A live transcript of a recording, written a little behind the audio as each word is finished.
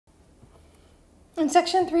In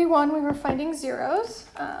section 3.1, we were finding zeros,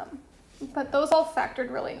 but those all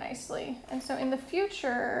factored really nicely. And so in the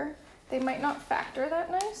future, they might not factor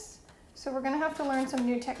that nice. So we're gonna have to learn some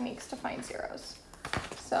new techniques to find zeros.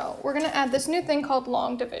 So we're gonna add this new thing called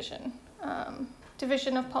long division,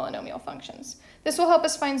 division of polynomial functions. This will help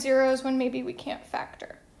us find zeros when maybe we can't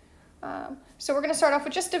factor. So we're gonna start off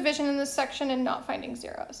with just division in this section and not finding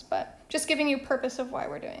zeros, but just giving you purpose of why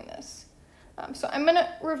we're doing this. So I'm gonna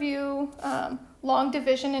review long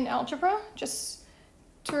division in algebra, just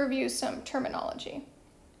to review some terminology.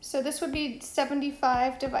 So this would be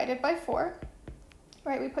 75 divided by 4,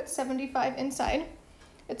 right? We put 75 inside.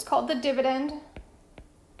 It's called the dividend.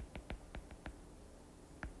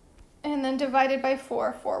 And then divided by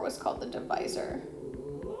 4, 4 was called the divisor.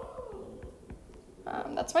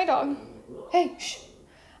 That's my dog. Hey, shh.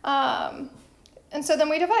 And so then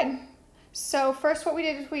we divide. So first what we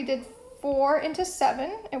did is we did 4 into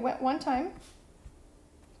 7, it went one time.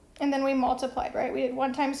 And then we multiplied, right? We did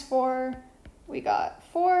 1 times 4, we got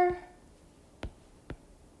 4.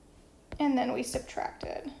 And then we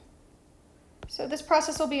subtracted. So this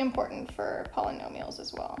process will be important for polynomials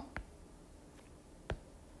as well.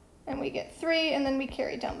 And we get 3, and then we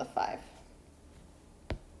carry down the 5.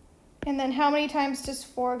 And then how many times does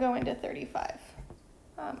 4 go into 35?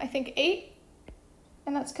 I think 8.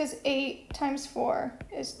 And that's because 8 times 4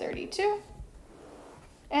 is 32.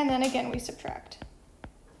 And then again, we subtract.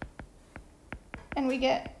 And we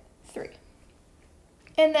get 3.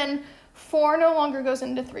 And then 4 no longer goes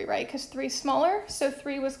into 3, right? Because 3 is smaller, so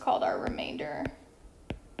 3 was called our remainder.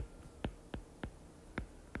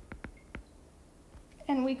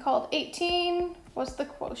 And we called 18 was the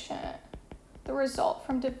quotient, the result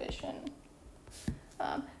from division.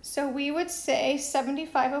 So we would say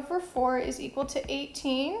 75 over 4 is equal to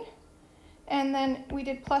 18. And then we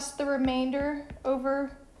did plus the remainder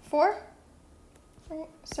over 4. Right?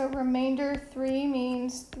 So remainder 3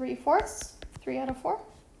 means 3/4, 3 out of 4.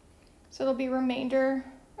 So it'll be remainder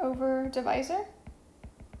over divisor.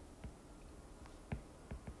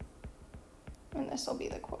 And this will be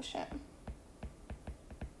the quotient.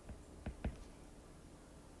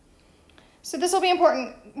 So this will be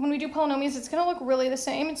important. When we do polynomials, it's going to look really the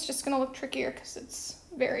same. It's just going to look trickier because it's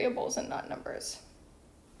variables and not numbers.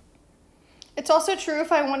 It's also true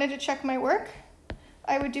if I wanted to check my work,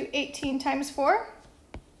 I would do 18 times 4.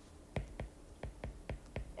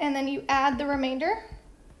 And then you add the remainder,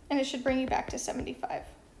 and it should bring you back to 75.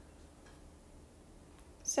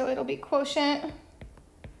 So it'll be quotient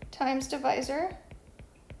times divisor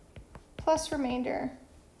plus remainder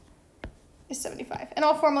is 75. And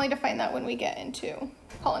I'll formally define that when we get into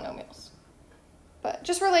polynomials. But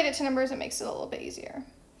just relate it to numbers, it makes it a little bit easier.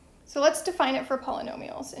 So let's define it for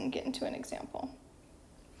polynomials and get into an example.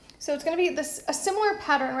 So it's going to be a similar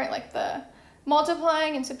pattern, right? Like the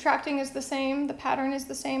multiplying and subtracting is the same, the pattern is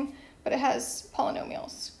the same, but it has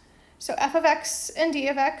polynomials. So f of x and d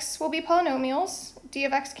of x will be polynomials. D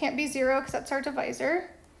of x can't be 0 because that's our divisor.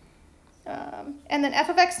 And then f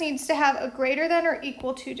of x needs to have a greater than or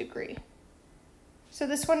equal to degree. So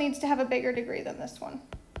this one needs to have a bigger degree than this one.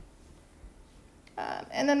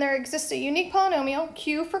 And then there exists a unique polynomial,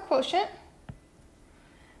 q for quotient.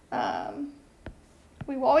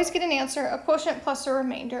 We will always get an answer, a quotient plus a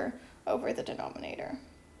remainder over the denominator.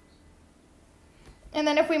 And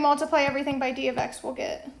then if we multiply everything by d of x, we'll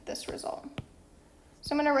get this result.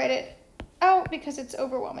 So I'm going to write it out because it's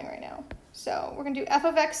overwhelming right now. So we're going to do f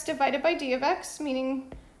of x divided by d of x,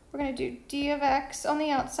 meaning we're going to do d of x on the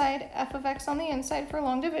outside, f of x on the inside for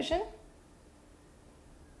long division.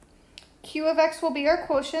 Q of x will be our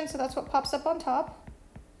quotient, so that's what pops up on top.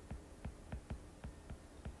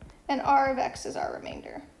 And r of x is our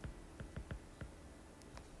remainder.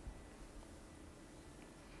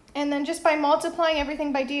 And then just by multiplying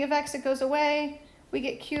everything by d of x, it goes away. We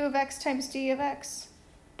get q of x times d of x,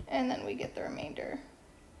 and then we get the remainder.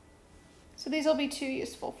 So these will be 2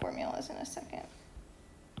 useful formulas in a second.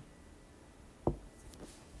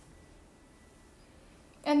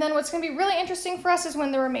 And then what's going to be really interesting for us is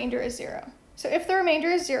when the remainder is 0. So if the remainder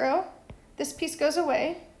is 0, this piece goes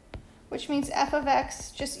away, which means f of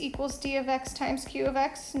x just equals d of x times q of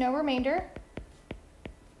x, no remainder.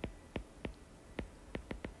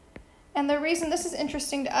 And the reason this is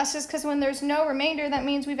interesting to us is because when there's no remainder, that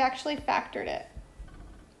means we've actually factored it,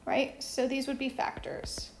 right? So these would be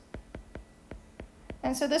factors.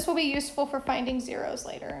 And so this will be useful for finding zeros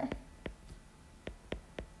later.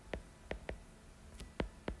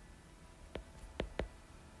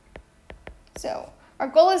 So our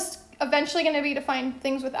goal is eventually going to be to find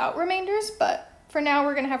things without remainders, but for now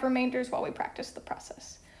we're going to have remainders while we practice the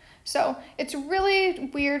process. So it's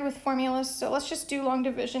really weird with formulas, so let's just do long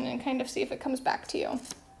division and kind of see if it comes back to you.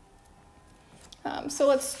 So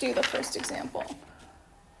let's do the first example.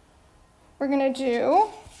 We're going to do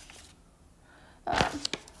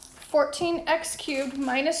 14x cubed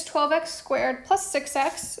minus 12x squared plus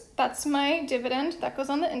 6x. That's my dividend. That goes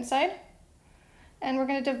on the inside. And we're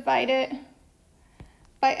going to divide it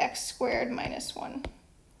by x squared minus 1.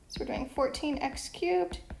 So we're doing 14x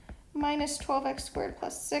cubed minus 12x squared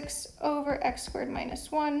plus 6 over x squared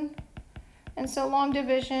minus 1. And so long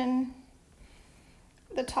division,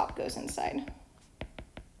 the top goes inside.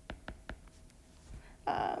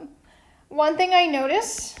 One thing I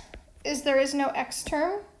notice is there is no x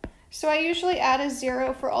term, so I usually add a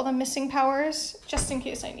 0 for all the missing powers just in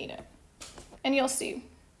case I need it. And you'll see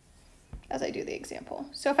as I do the example.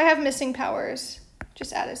 So if I have missing powers,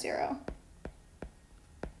 just add a 0.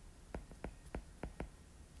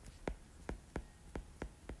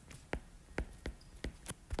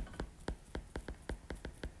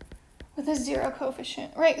 With a 0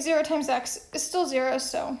 coefficient. Right, 0 times x is still 0,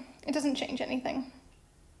 so it doesn't change anything.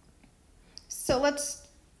 So let's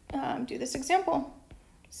do this example.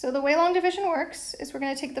 So the way long division works is we're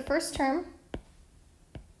going to take the first term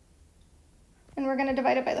and we're going to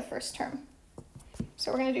divide it by the first term.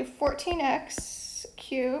 So we're going to do 14x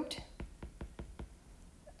cubed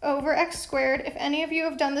over x squared. If any of you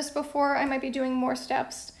have done this before, I might be doing more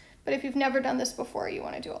steps, but if you've never done this before, you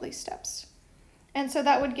want to do all these steps. And so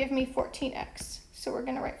that would give me 14x. So we're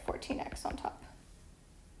going to write 14x on top.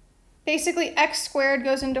 Basically, x squared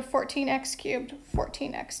goes into 14x cubed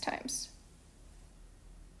 14x times.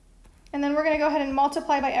 And then we're going to go ahead and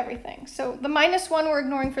multiply by everything. So the minus 1 we're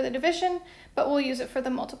ignoring for the division, but we'll use it for the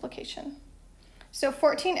multiplication. So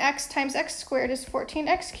 14x times x squared is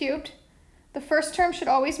 14x cubed. The first term should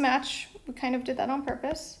always match. We kind of did that on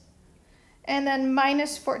purpose. And then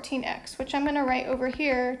minus 14x, which I'm going to write over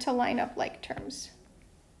here to line up like terms.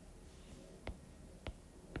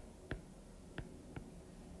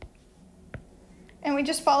 And we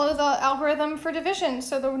just follow the algorithm for division.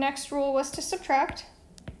 So the next rule was to subtract.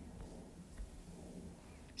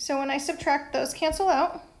 So when I subtract, those cancel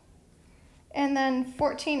out. And then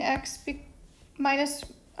 14x minus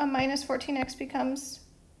 14x becomes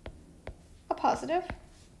a positive.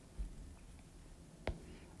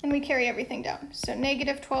 And we carry everything down. So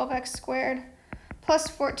negative 12x squared plus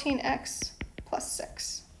 14x plus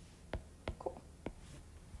 6. Cool.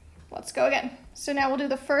 Let's go again. So now we'll do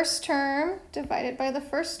the first term divided by the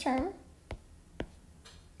first term.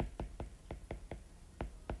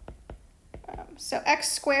 So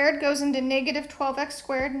x squared goes into negative 12x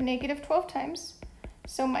squared negative 12 times.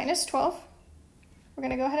 So minus 12. We're going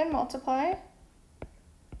to go ahead and multiply.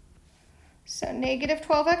 So negative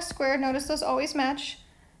 12x squared, notice those always match.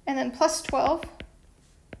 And then plus 12.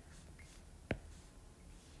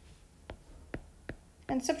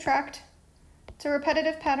 And subtract. It's a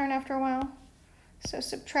repetitive pattern after a while. So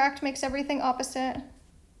subtract makes everything opposite.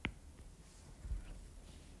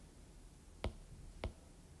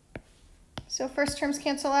 So first terms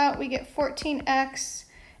cancel out. We get 14x,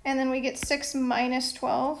 and then we get 6 minus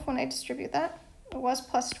 12 when I distribute that. It was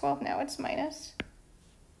plus 12, now it's minus.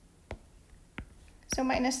 So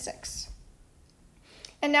minus 6.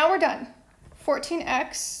 And now we're done.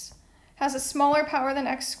 14x has a smaller power than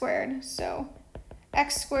x squared, so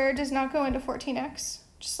x squared does not go into 14x,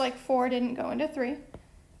 just like 4 didn't go into 3.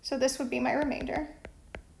 So this would be my remainder.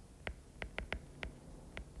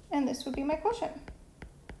 And this would be my quotient.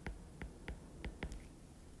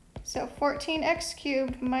 So 14x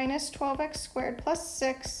cubed minus 12x squared plus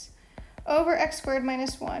 6 over x squared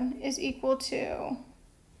minus 1 is equal to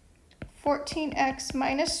 14x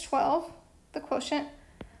minus 12, the quotient,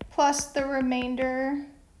 plus the remainder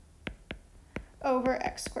over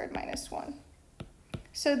x squared minus 1.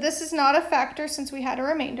 So this is not a factor since we had a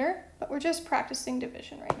remainder, but we're just practicing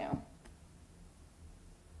division right now.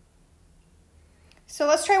 So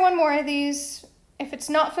let's try one more of these. If it's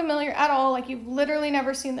not familiar at all, like you've literally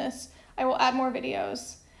never seen this, I will add more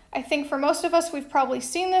videos. I think for most of us, we've probably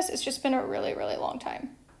seen this. It's just been a really, really long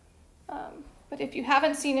time. But if you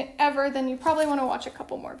haven't seen it ever, then you probably want to watch a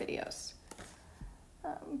couple more videos.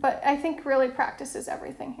 But I think really practice is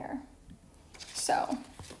everything here. So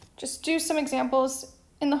just do some examples.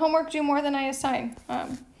 In the homework, do more than I assign.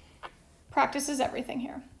 Practice is everything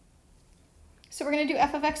here. So we're going to do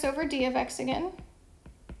f of x over d of x again.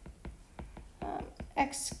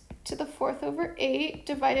 X to the 4th over 8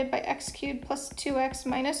 divided by x cubed plus 2x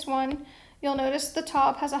minus 1. You'll notice the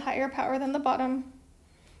top has a higher power than the bottom.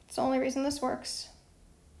 It's the only reason this works.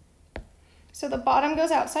 So the bottom goes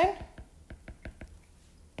outside.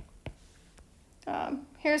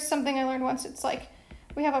 here's something I learned once. It's like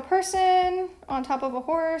we have a person on top of a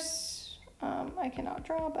horse. I cannot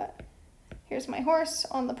draw, but here's my horse.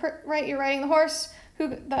 On the right, you're riding the horse.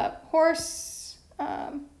 The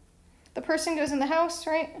person goes in the house,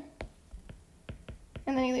 right?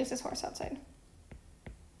 And then he leaves his horse outside.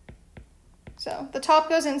 So the top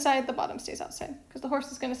goes inside, the bottom stays outside, because the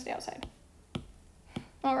horse is going to stay outside.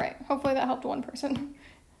 All right, hopefully that helped one person.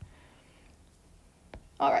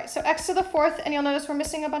 All right, so x to the fourth, and you'll notice we're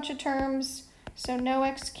missing a bunch of terms. So no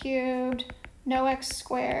x cubed, no x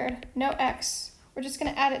squared, no x. We're just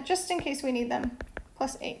going to add it just in case we need them,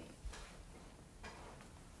 plus 8.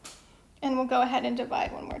 And we'll go ahead and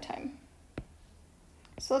divide one more time.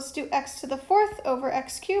 So let's do x to the fourth over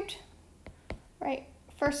x cubed, right?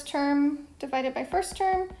 First term divided by first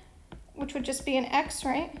term, which would just be an x,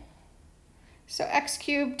 right? So x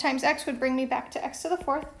cubed times x would bring me back to x to the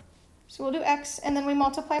fourth. So we'll do x, and then we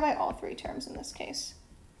multiply by all 3 terms in this case.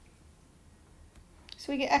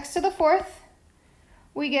 So we get x to the fourth.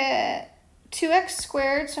 We get 2x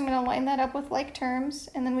squared, so I'm going to line that up with like terms,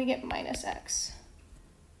 and then we get minus x.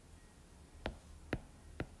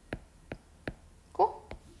 Cool.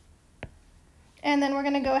 And then we're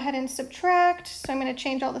going to go ahead and subtract. So I'm going to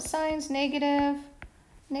change all the signs, negative,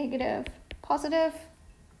 negative, positive.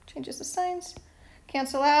 Changes the signs.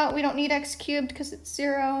 Cancel out. We don't need x cubed because it's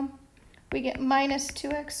 0. We get minus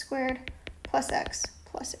 2x squared plus x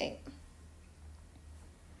plus 8.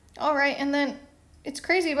 All right, and then it's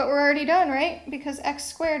crazy, but we're already done, right? Because x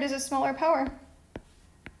squared is a smaller power.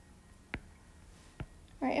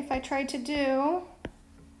 Right, if I tried to do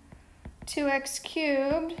 2x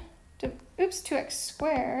cubed, 2x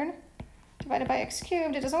squared divided by x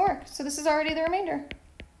cubed, it doesn't work. So this is already the remainder.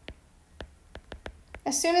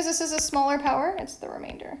 As soon as this is a smaller power, it's the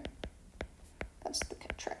remainder. That's the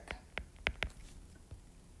trick.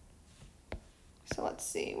 So let's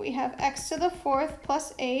see, we have x to the fourth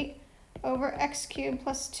plus 8 over x cubed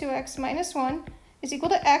plus 2x minus 1 is equal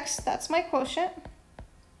to x, that's my quotient,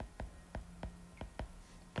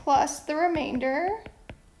 plus the remainder.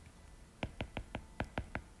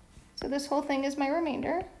 So this whole thing is my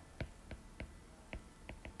remainder,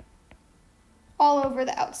 all over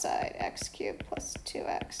the outside, x cubed plus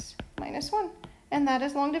 2x minus 1. And that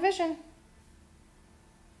is long division.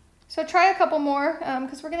 So try a couple more,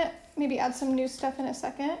 because we're going to maybe add some new stuff in a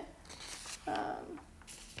second.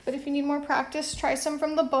 But if you need more practice, try some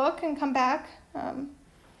from the book and come back.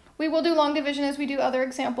 We will do long division as we do other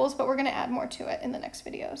examples, but we're going to add more to it in the next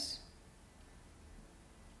videos.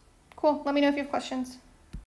 Cool. Let me know if you have questions.